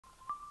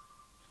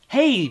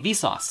Hey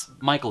Vsauce,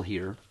 Michael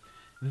here.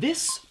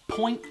 This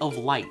point of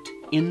light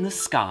in the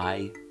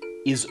sky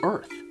is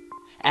Earth,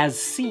 as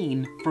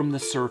seen from the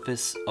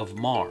surface of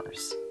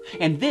Mars.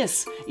 And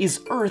this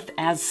is Earth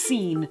as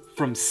seen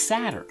from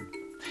Saturn.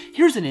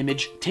 Here's an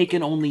image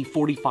taken only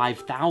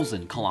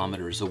 45,000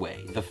 kilometers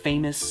away, the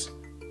famous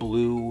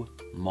blue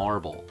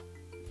marble.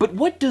 But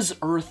what does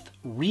Earth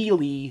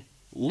really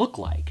look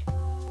like?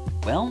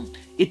 Well,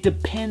 it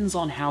depends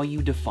on how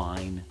you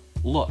define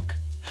look.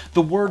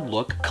 The word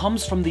look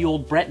comes from the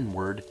old Breton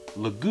word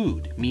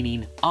lagud,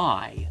 meaning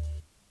eye,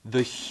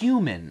 the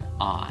human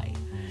eye.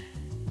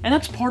 And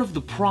that's part of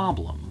the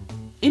problem.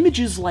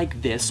 Images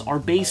like this are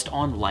based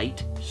on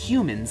light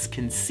humans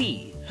can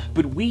see,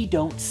 but we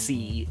don't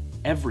see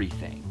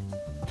everything.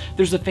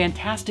 There's a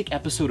fantastic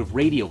episode of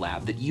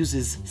Radiolab that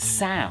uses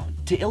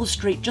sound to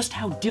illustrate just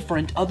how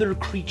different other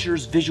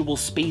creatures' visual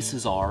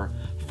spaces are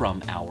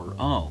from our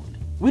own.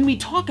 When we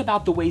talk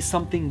about the way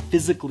something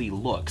physically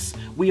looks,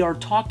 we are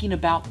talking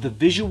about the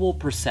visual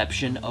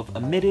perception of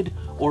emitted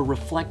or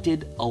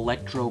reflected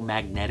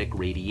electromagnetic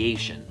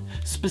radiation,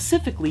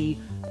 specifically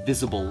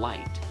visible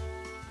light.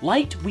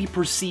 Light we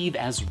perceive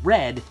as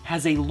red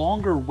has a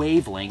longer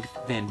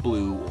wavelength than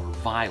blue or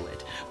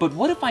violet. But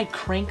what if I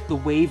crank the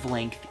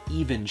wavelength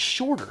even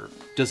shorter?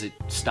 Does it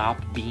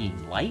stop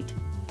being light?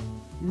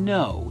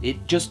 No,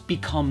 it just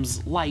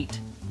becomes light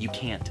you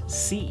can't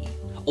see.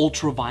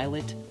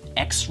 Ultraviolet,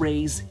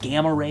 X-rays,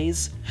 gamma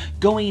rays.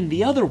 Going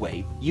the other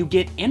way, you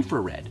get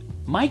infrared,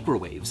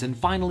 microwaves, and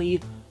finally,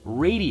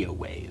 radio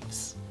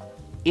waves.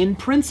 In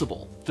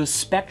principle, the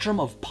spectrum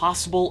of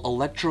possible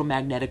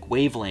electromagnetic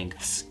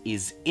wavelengths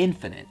is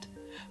infinite.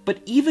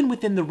 But even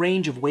within the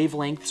range of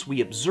wavelengths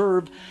we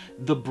observe,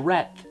 the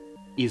breadth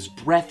is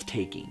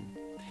breathtaking.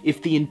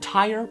 If the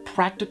entire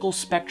practical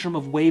spectrum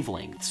of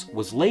wavelengths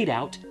was laid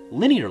out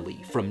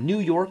linearly from New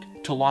York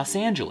to Los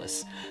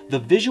Angeles, the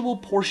visual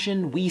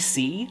portion we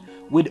see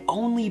would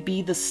only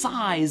be the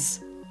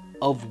size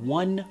of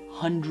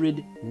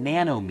 100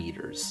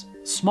 nanometers,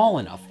 small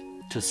enough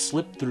to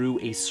slip through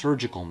a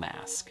surgical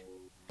mask.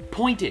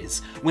 Point is,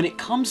 when it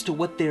comes to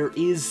what there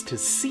is to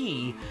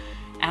see,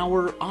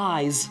 our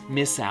eyes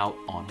miss out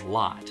on a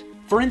lot.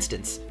 For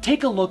instance,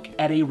 take a look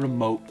at a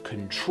remote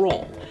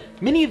control.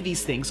 Many of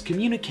these things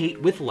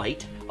communicate with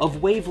light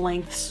of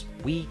wavelengths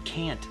we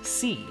can't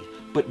see,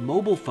 but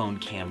mobile phone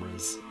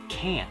cameras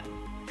can.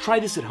 Try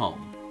this at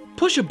home.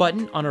 Push a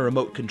button on a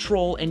remote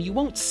control and you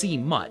won't see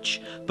much,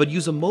 but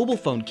use a mobile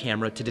phone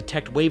camera to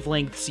detect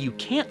wavelengths you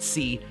can't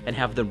see and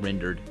have them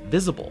rendered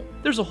visible.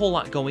 There's a whole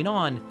lot going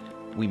on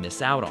we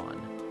miss out on.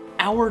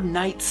 Our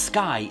night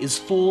sky is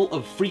full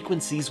of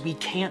frequencies we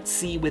can't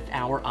see with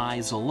our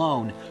eyes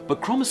alone,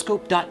 but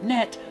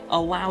Chromoscope.net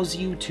allows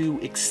you to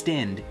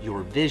extend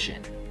your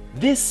vision.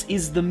 This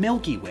is the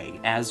Milky Way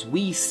as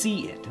we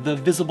see it, the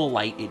visible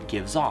light it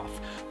gives off,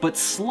 but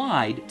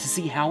slide to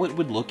see how it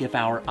would look if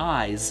our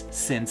eyes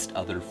sensed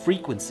other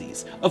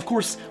frequencies. Of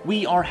course,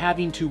 we are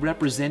having to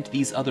represent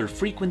these other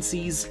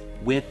frequencies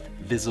with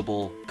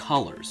visible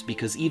colors,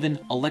 because even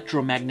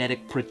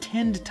electromagnetic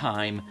pretend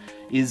time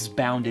is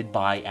bounded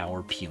by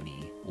our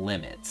puny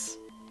limits.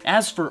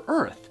 As for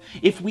Earth,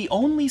 if we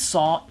only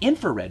saw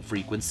infrared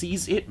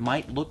frequencies, it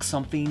might look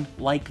something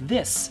like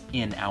this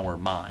in our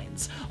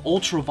minds.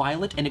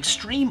 Ultraviolet and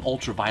extreme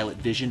ultraviolet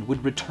vision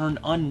would return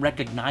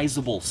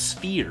unrecognizable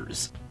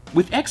spheres.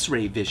 With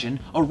X-ray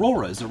vision,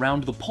 auroras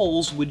around the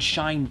poles would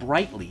shine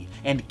brightly,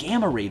 and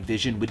gamma-ray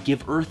vision would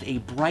give Earth a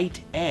bright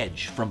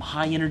edge from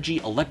high-energy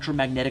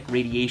electromagnetic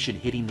radiation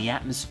hitting the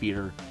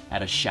atmosphere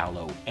at a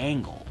shallow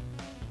angle.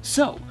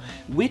 So,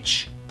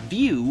 which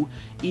view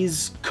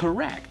is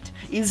correct?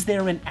 Is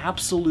there an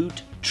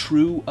absolute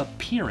true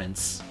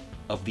appearance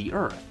of the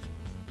Earth?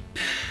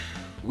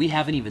 We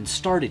haven't even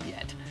started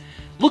yet.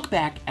 Look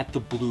back at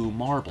the blue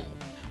marble.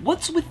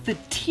 What's with the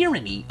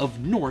tyranny of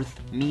north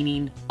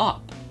meaning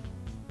up?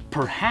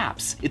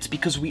 Perhaps it's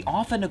because we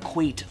often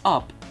equate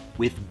up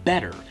with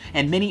better,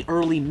 and many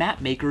early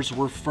map makers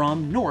were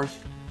from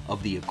north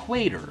of the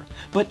equator.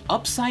 But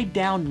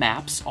upside-down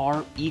maps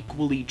are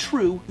equally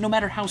true, no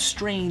matter how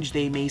strange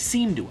they may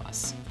seem to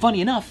us. Funny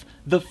enough,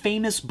 the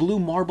famous blue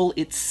marble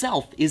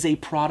itself is a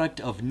product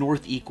of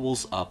north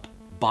equals up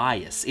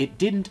bias. It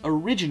didn't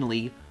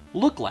originally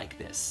look like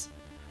this.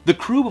 The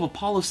crew of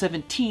Apollo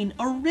 17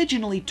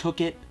 originally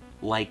took it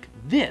like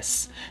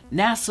this.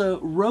 NASA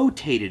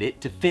rotated it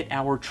to fit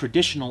our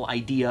traditional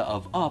idea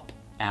of up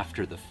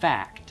after the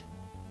fact.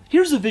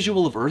 Here's a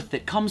visual of Earth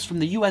that comes from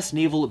the US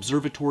Naval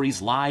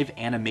Observatory's live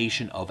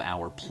animation of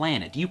our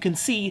planet. You can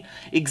see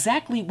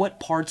exactly what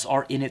parts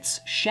are in its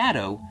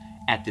shadow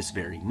at this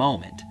very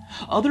moment.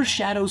 Other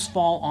shadows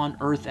fall on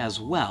Earth as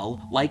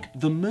well, like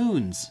the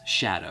moon's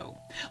shadow.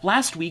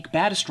 Last week,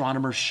 Bad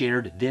Astronomer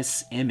shared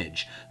this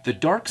image. The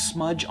dark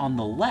smudge on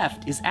the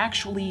left is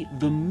actually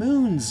the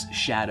moon's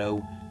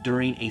shadow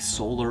during a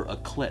solar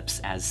eclipse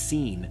as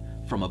seen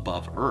from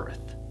above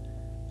Earth.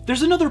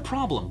 There's another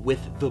problem with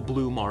the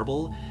blue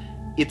marble.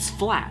 It's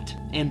flat,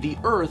 and the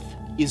Earth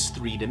is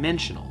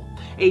three-dimensional.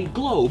 A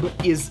globe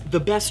is the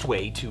best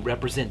way to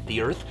represent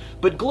the Earth,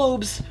 but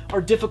globes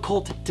are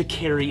difficult to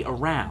carry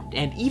around,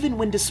 and even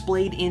when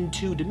displayed in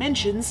 2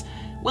 dimensions,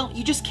 well,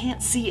 you just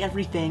can't see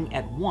everything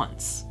at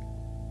once.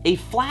 A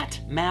flat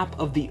map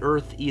of the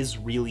Earth is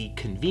really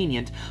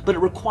convenient, but it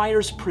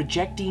requires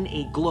projecting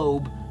a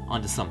globe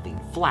onto something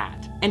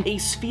flat, and a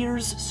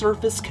sphere's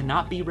surface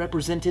cannot be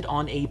represented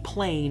on a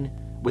plane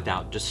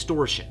without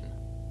distortion.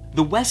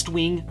 The West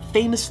Wing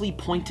famously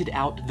pointed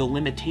out the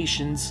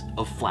limitations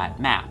of flat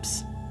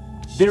maps.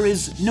 There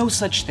is no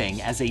such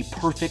thing as a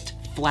perfect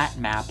flat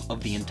map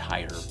of the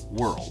entire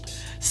world.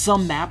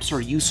 Some maps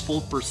are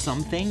useful for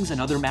some things and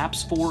other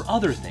maps for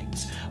other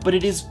things, but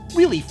it is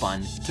really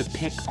fun to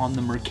pick on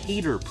the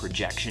Mercator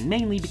projection,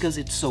 mainly because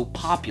it's so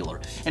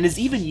popular, and is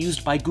even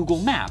used by Google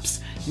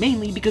Maps,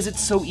 mainly because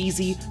it's so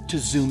easy to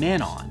zoom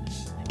in on.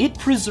 It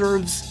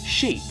preserves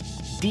shape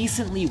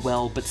decently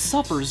well, but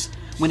suffers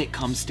when it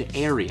comes to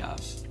area.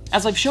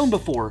 As I've shown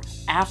before,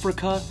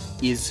 Africa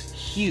is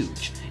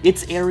huge.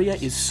 Its area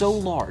is so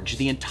large,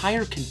 the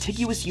entire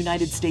contiguous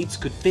United States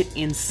could fit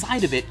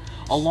inside of it,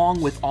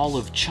 along with all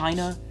of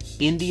China,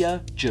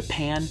 India,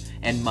 Japan,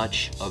 and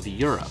much of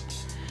Europe.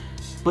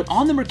 But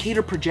on the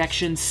Mercator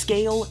projection,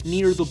 scale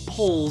near the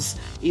poles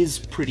is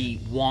pretty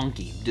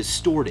wonky,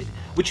 distorted,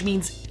 which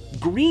means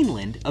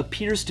Greenland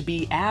appears to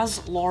be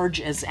as large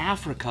as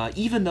Africa,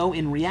 even though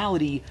in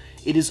reality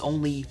it is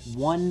only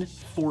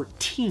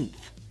 1/14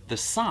 the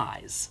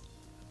size.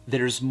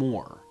 There's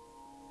more.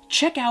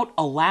 Check out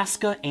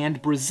Alaska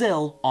and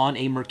Brazil on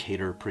a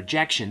Mercator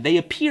projection. They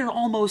appear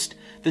almost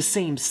the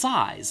same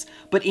size,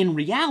 but in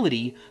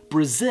reality,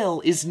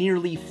 Brazil is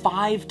nearly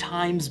 5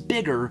 times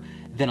bigger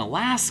than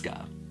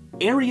Alaska.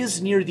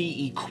 Areas near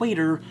the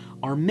equator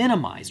are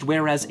minimized,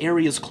 whereas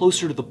areas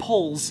closer to the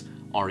poles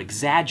are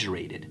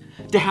exaggerated.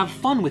 To have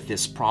fun with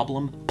this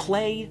problem,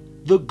 play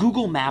the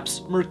Google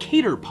Maps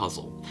Mercator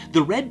puzzle.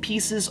 The red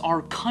pieces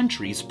are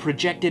countries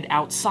projected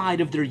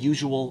outside of their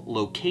usual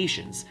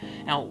locations.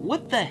 Now,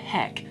 what the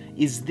heck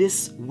is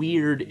this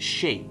weird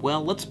shape?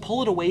 Well, let's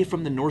pull it away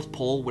from the North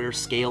Pole where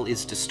scale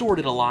is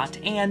distorted a lot,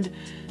 and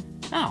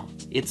oh,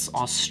 it's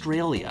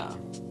Australia.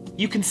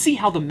 You can see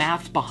how the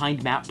math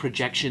behind map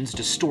projections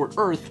distort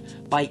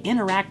Earth by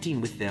interacting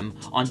with them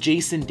on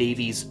Jason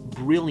Davies'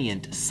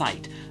 brilliant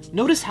site.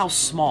 Notice how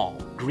small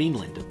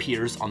Greenland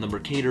appears on the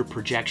Mercator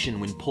projection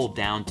when pulled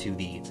down to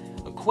the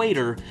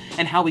equator,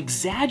 and how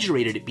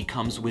exaggerated it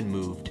becomes when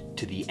moved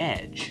to the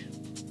edge.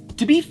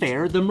 To be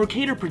fair, the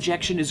Mercator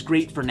projection is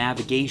great for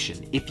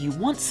navigation. If you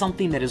want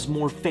something that is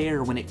more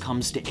fair when it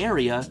comes to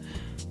area,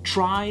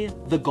 try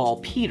the Gall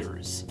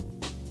Peters.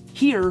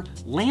 Here,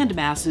 land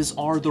masses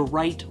are the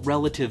right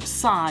relative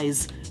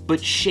size,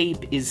 but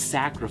shape is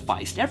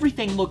sacrificed.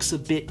 Everything looks a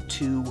bit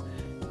too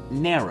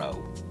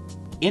narrow.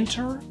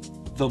 Enter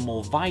the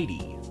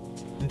Mulvide.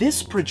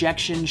 This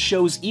projection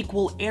shows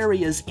equal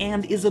areas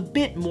and is a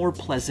bit more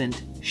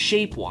pleasant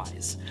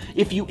shape-wise.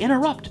 If you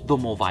interrupt the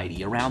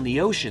Mulvide around the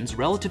oceans,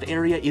 relative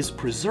area is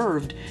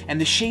preserved and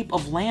the shape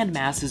of land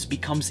masses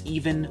becomes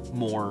even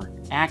more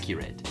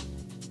accurate.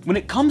 When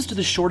it comes to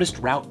the shortest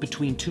route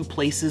between 2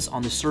 places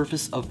on the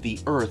surface of the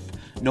Earth,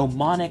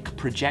 mnemonic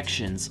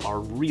projections are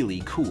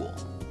really cool.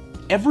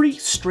 Every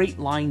straight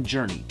line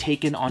journey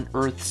taken on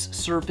Earth's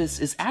surface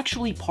is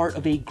actually part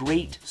of a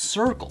great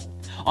circle.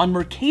 On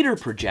Mercator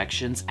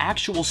projections,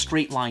 actual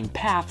straight line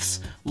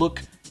paths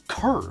look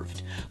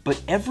curved,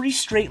 but every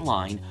straight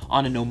line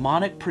on a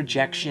mnemonic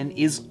projection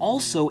is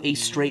also a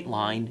straight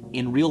line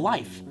in real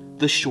life,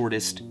 the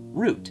shortest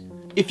route.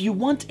 If you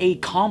want a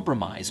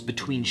compromise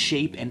between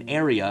shape and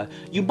area,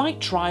 you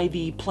might try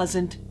the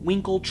pleasant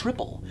Winkle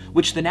triple,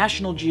 which the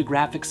National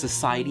Geographic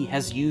Society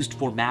has used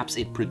for maps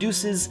it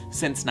produces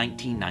since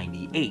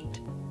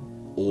 1998.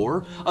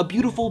 Or a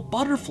beautiful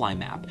butterfly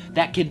map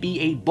that can be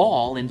a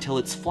ball until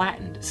it's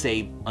flattened,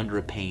 say under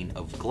a pane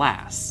of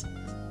glass.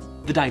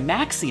 The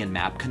Dymaxion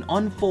map can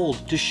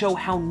unfold to show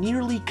how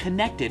nearly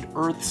connected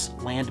Earth's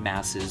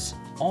landmasses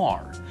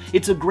are.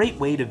 It's a great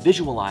way to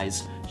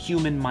visualize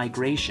human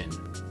migration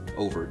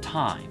over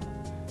time.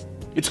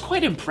 It's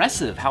quite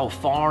impressive how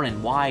far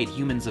and wide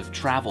humans have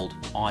traveled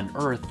on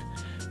Earth,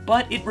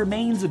 but it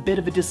remains a bit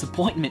of a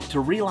disappointment to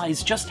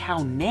realize just how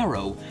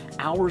narrow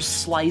our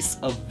slice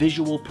of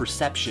visual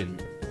perception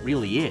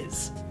really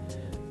is.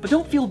 But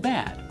don't feel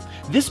bad.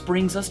 This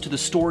brings us to the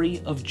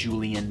story of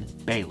Julian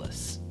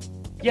Bayliss.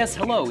 Yes,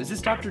 hello, is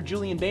this Dr.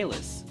 Julian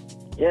Bayliss?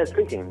 Yeah,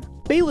 speaking.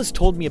 Bayliss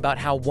told me about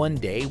how one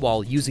day,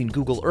 while using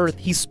Google Earth,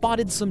 he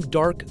spotted some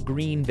dark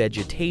green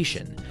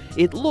vegetation.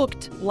 It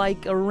looked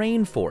like a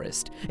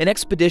rainforest. An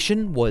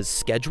expedition was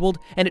scheduled,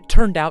 and it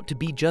turned out to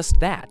be just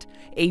that,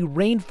 a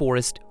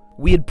rainforest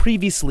we had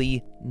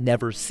previously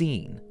never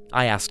seen.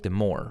 I asked him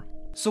more.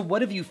 So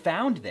what have you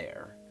found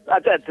there?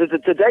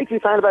 To date, we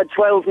found about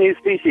 12 new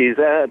species,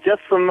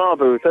 just from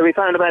Mabu. So we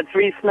found about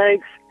 3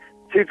 snakes,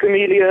 2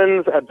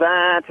 chameleons, a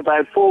bat,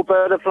 about 4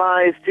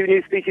 butterflies, 2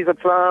 new species of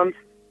plants.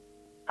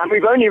 And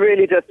we've only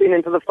really just been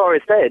into the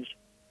forest edge.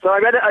 So I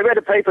read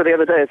a paper the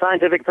other day, a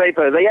scientific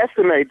paper. They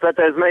estimate that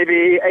there's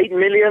maybe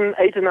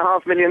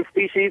 8.5 million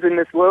species in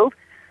this world,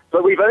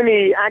 but we've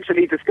only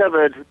actually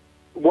discovered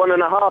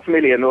 1.5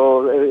 million,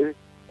 or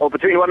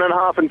between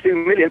 1.5 and 2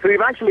 million. So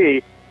we've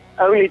actually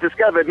only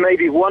discovered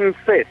maybe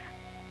 1/5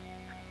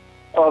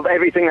 of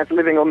everything that's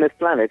living on this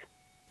planet.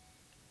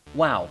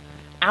 Wow,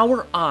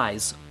 our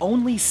eyes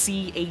only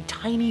see a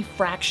tiny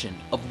fraction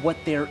of what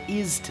there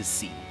is to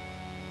see.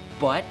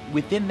 But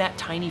within that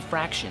tiny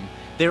fraction,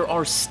 there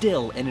are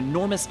still an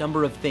enormous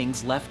number of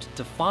things left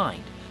to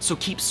find. So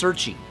keep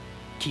searching,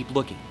 keep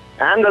looking.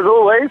 And as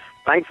always,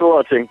 thanks for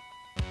watching.